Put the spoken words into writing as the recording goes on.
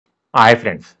Hi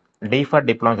friends, D for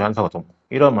diploma channel స్వాగతం.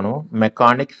 ఈరోజు మనం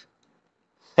మెకానిక్స్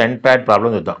సెంట్రాయిడ్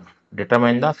ప్రాబ్లం చూద్దాం.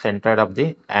 Determine the centroid of the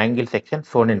angle section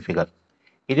shown in figure.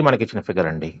 ఇది మనకి ఇచ్చిన ఫిగర్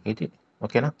అండి. ఇది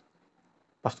ఓకేనా.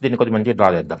 ఫస్ట్ దీన్ని కొద్దిగా మంచిగా డ్రా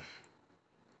చేద్దాం.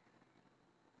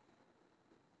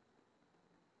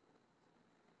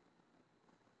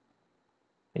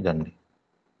 ఇదండి.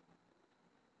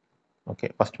 ఓకే,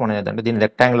 ఫస్ట్ మనం ఏదంటే దీన్ని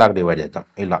రెక్టాంగిల్ లాగా డివైడ్ చేద్దాం.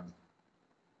 ఇలా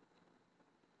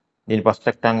దీన్ని ఫస్ట్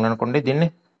రెక్టాంగిల్ అనుకోండి, దీన్ని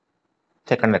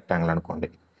సెకండ్ రెక్టాంగిల్ అనుకోండి.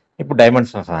 ఇప్పుడు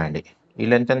డైమెన్షన్స్ రాయండి. ఈ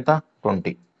లెంత్ ఎంత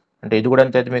 20, అంటే ఇది కూడా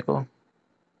ఎంత అయితే మీకు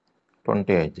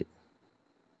 20 అయితే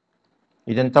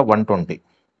ఇదంతా 120.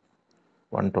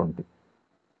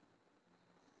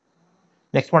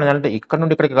 నెక్స్ట్ మనం ఏంటంటే ఇక్కడ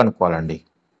నుండి ఇక్కడికి కనుక్కోవాలండి.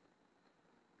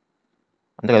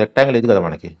 అంతే కదా, రెక్టాంగిల్ ఇది కదా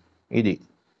మనకి, ఇది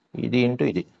ఇది ఇంటూ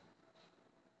ఇది.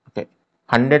 ఓకే,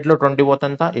 100లో 20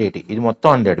 పోతంతా 80, ఇది మొత్తం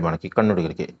 100 మనకి ఇక్కడ నుండి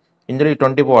ఇక్కడికి. ఇందులో ఈ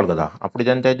 20 పోవాలి కదా, అప్పుడు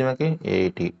ఇది ఎంత అయితే మనకి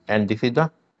 80 అండ్ దిస్ ఇస్ ద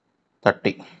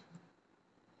 30.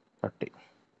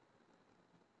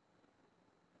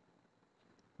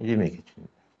 ఇది మీకు ఇచ్చింది.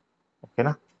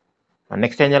 ఓకేనా.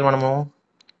 నెక్స్ట్ ఏం చేయాలి మనము,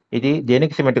 ఇది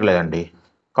దేనికి సిమెట్రిక్ లేదండి,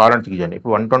 కావాలంటే తీయండి.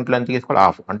 ఇప్పుడు 120 ఎంత తీసుకోవాలి,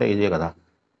 హాఫ్ అంటే ఇదే కదా.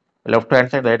 Left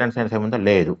hand side right hand side ఏముందో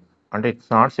లేదు, అంటే it's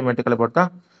not symmetrical but the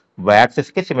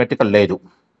యాక్సిస్కి symmetrical లేదు.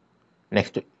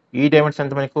 నెక్స్ట్ ఈ డైమెన్షన్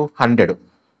ఎంత మనకు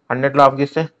 100లో ఆఫ్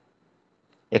గీస్తే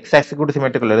ఎక్స్ యాక్సిస్ కూడా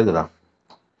సిమెట్రికల్ లేదు కదా,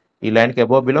 ఈ లైన్కి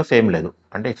అబోవ్ బిలో సేమ్ లేదు,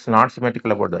 అంటే it's not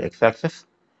symmetrical about the X axis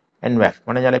and why axis.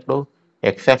 మనం చేయాలి ఇప్పుడు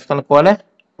ఎక్స్ యాక్సిస్ కనుక్కోవాలి,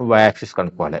 వై యాక్సిస్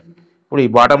కనుక్కోవాలి. ఇప్పుడు ఈ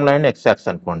బాటమ్ లైన్ ఎక్స్ యాక్సిస్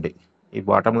అనుకోండి, ఈ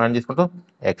బాటమ్ లైన్ తీసుకుంటూ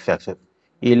ఎక్స్ యాక్సిస్.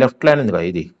 ఈ లెఫ్ట్ లైన్ ఉంది కదా,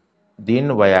 ఇది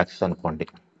దీన్ని వై యాక్సిస్ అనుకోండి.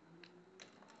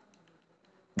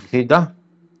 This is the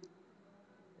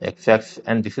X axis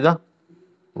and this is the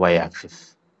why axis.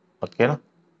 ఓకేనా.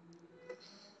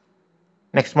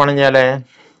 నెక్స్ట్ మనం చేయాలి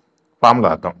ఫార్ములా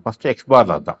రాద్దాం. ఫస్ట్ ఎక్స్ బార్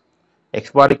రాద్దాం.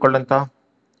 ఎక్స్ బార్ ఈక్వల్ ఎంత,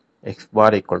 X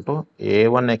bar equal to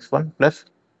a1x1 plus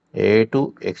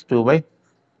a2x2 by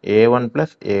a1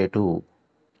 plus a2.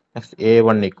 Next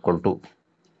a1 equal to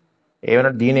a1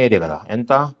 అంటే దీని area కదా,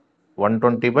 ఎంత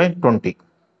 120/20,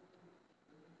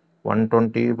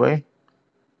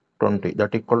 120/20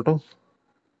 దట్ ఈక్వల్ టు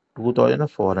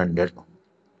 2400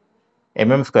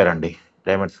 mm² అండి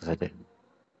డైమెన్షన్స్ అయితే.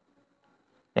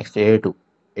 Next a2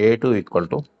 equal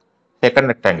to second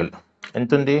rectangle ఎంత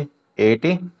ఉంది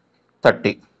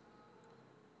 80/30,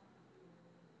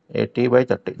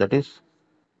 80/30 that is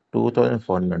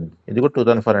 2400. ఇది కూడా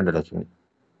 2400 వచ్చింది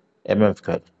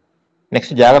mm².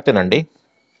 నెక్స్ట్ జాగ్రత్తనండి,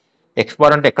 ఎక్స్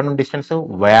బార్ అంటే ఎక్కడ నుండి డిస్టెన్స్,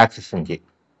 వై యాక్సిస్ నుంచి.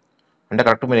 అంటే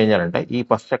కరెక్ట్ మీరు ఏం చేయాలంటే ఈ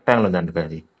ఫస్ట్ రెక్టాంగిల్ ఉందండి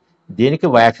అది, దీనికి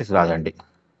వై యాక్సిస్ రాదండి,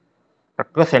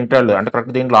 కరెక్ట్గా సెంట్రల్ అంటే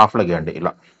కరెక్ట్ దీంట్లో ఆఫ్లో గీయండి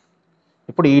ఇలా.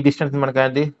 ఇప్పుడు ఈ డిస్టెన్స్ మనకి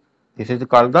అది this is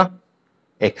call the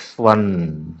x1.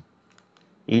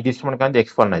 ఈ డిస్టెన్స్ మనకి అది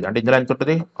x1 అయితే, అంటే ఇందులో ఎంత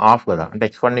ఉంటుంది ఆఫ్ కదా, అంటే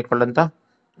x1 ఈక్వల్ ఎంత,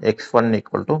 x1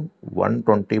 equal to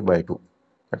 120/2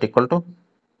 that equal to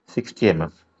 60 mm.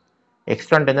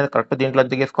 x2 అంటే ఏంటంటే కరెక్ట్ దీంట్లో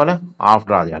ఎంత తీసుకోవాలి, హాఫ్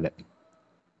డ్రా చేయాలి,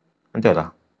 అంతే కదా.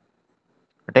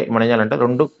 అంటే మనం ఏం చేయాలంటే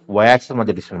రెండు వై యాక్సిస్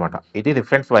మధ్య డిస్టెన్స్ అనమాట, ఇది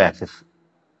రిఫరెన్స్ వై యాక్సిస్.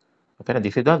 ఓకేనా,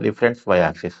 this is the reference why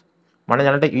axis. మనం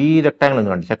ఏంటంటే ఈ రెక్టాంగిల్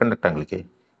ఉందండి సెకండ్ రెక్టాంగిల్కి,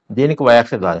 దీనికి వై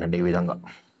యాక్సిస్ రాదండి ఈ విధంగా.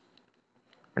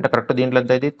 అంటే కరెక్ట్ దీంట్లో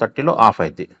ఎంత అయితే 30లో హాఫ్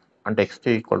అవుతుంది, అంటే x2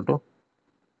 ఈక్వల్ టు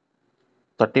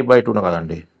 30/2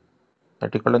 కదండి,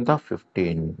 30 ఈక్వల్ ఎంత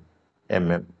 15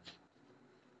 mm.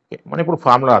 ఓకే, మనం ఇప్పుడు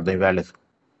ఫార్ములా అర్థం ఈ values.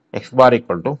 X bar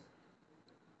equal to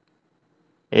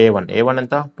a1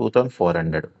 ఎంత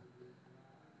 2400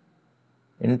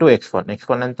 ఇంటూ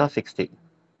x1 ఎంత 60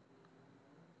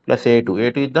 ప్లస్ a2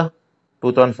 ఇద్ద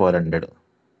 2400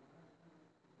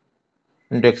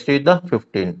 ఇంటూ x2 ఇద్ద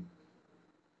 15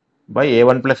 by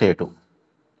a1 plus a2,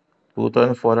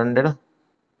 2400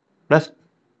 plus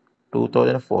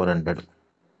 2400.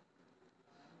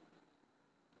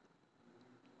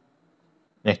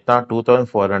 Next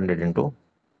 2400 into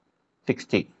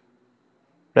 60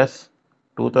 plus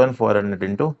 2400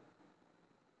 into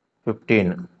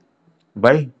 15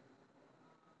 by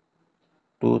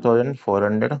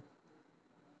 2400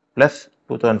 plus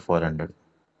 2400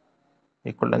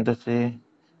 equal ఎంత వచ్చి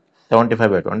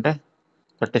 75/2 అంటే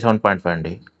 37.5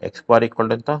 అండి. ఎక్స్ బార్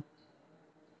ఈక్వల్ ఎంత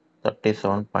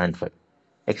 37.5.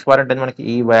 ఎక్స్ బార్ అంటే మనకి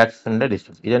ఈ వై యాక్సిస్ ఉండే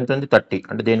డిస్టెన్స్, ఇది ఎంత ఉంది 30,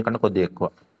 అంటే దేనికన్నా కొద్దిగా ఎక్కువ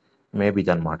మేబీ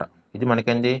ఇది అనమాట. ఇది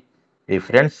మనకేంది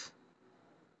రిఫరెన్స్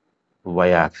వై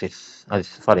యాక్సిస్, అది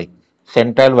సారీ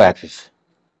సెంట్రల్ వై యాక్సిస్.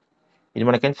 ఇది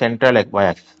మనకేంటి సెంట్రల్ వై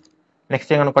యాక్సిస్.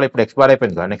 నెక్స్ట్ ఏం కనుక్కోవాలి, ఇప్పుడు ఎక్స్ బార్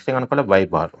అయిపోయింది కదా, నెక్స్ట్ ఏం కనుక్కోవాలి why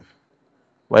bar.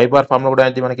 Why bar formula కూడా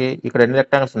అయితే మనకి ఇక్కడ ఎన్ని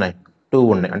రెక్టాంగిల్స్ ఉన్నాయి, 2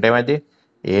 ఉన్నాయి, అంటే ఏమైంది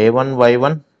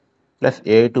a1y1 ప్లస్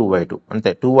a2y2, అంతే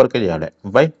 2 వరకే చేయాలి,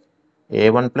 by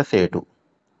a1 plus a2.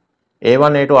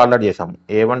 a1 a2 already చేసాము,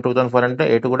 a1 2400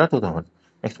 a2 కూడా 2000.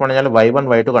 నెక్స్ట్ మనం చేయాలి y1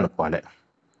 y2 కనుక్కోవాలి.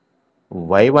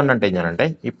 y1 అంటే ఏం చేయాలంటే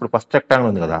ఇప్పుడు ఫస్ట్ రెక్టాంగిల్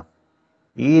ఉంది కదా,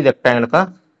 ఈ రెక్టాంగిల్గా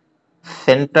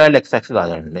సెంట్రాయిడ్ ఎక్స్ యాక్సిస్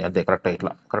కాదండి, అంతే కరెక్ట్.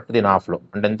 ఇట్లా కరెక్ట్ దీని హాఫ్లో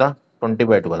అంటే ఎంత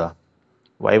 20/2 కదా.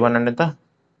 y1 అంటే ఎంత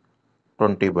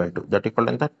 20/2, దట్ ఈక్వల్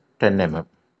ఎంత 10 mm.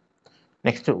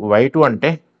 నెక్స్ట్ y2 అంటే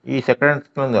ఈ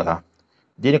సెకండ్ ఉంది కదా,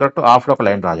 దీని కరెక్ట్ హాఫ్లో ఒక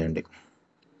లైన్ రాజండి,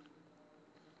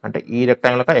 అంటే ఈ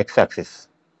రెక్టాంగిల్గా ఎక్స్ యాక్సిస్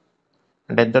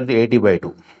అంటే ఎంత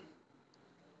 80/2.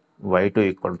 y2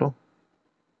 ఈక్వల్ టు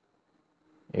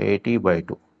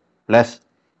 80/2 ప్లస్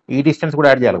ఈ డిస్టెన్స్ కూడా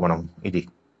యాడ్ చేయాలి మనం. ఇది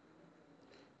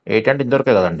 8 అంటే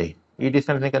ఇంతవరకే కదండి, ఈ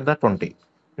డిస్టెన్స్ నీకు ఎంత 20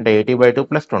 అంటే 80/2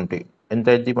 ప్లస్ 20 ఎంత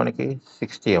అయింది మనకి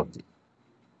 60 అవుతుంది.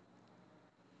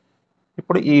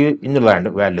 ఇప్పుడు ఈ ఇందులో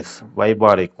values y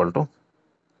bar equal to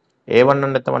a1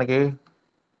 అంటే ఎంత మనకి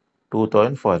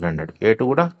 2400, a2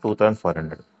 కూడా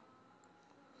 2400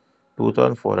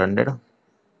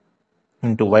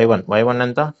 ఇంటూ y1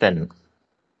 ఎంత 10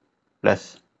 ప్లస్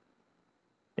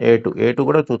a2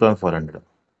 కూడా 2400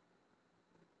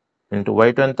 ఇంటూ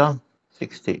y2 ఎంత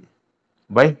 60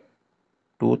 బై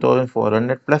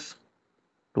 2400 ప్లస్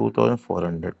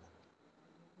 2400.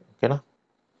 ఓకేనా.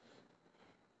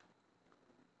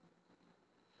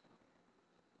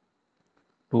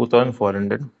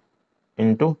 2400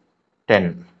 into 10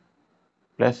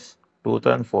 plus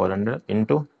 2400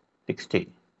 into 60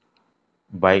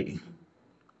 by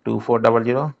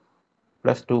 2400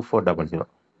 plus 2400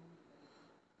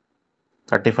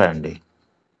 35 అండి.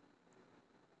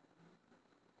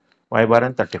 y బార్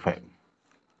అని 35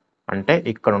 అంటే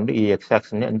ఇక్కడ నుండి ఈ ఎక్స్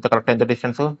యాక్సిస్ ఎంత కరెక్ట్, ఎంత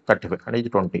డిస్టెన్స్ 35 అంటే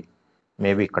ఇది 20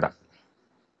 మేబీ ఇక్కడ.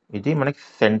 ఇది మనకి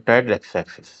సెంట్రాయిడ్ ఎక్స్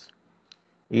యాక్సిస్.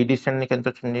 ఈ డిస్టెన్స్ నీకు ఎంత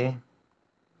వచ్చింది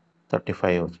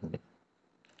 35 వచ్చింది,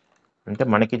 అంటే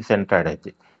మనకి ఇది సెంట్రాయిడ్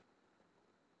అయితే.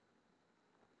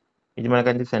 ఇది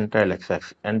మనకి centroid X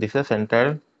axis and this is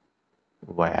centroid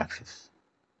y axis.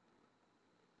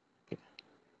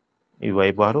 ఈ y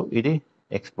బారు, ఇది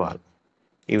x బార్,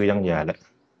 ఈ విధంగా చేయాలి.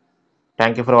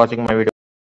 Thank you for watching my video.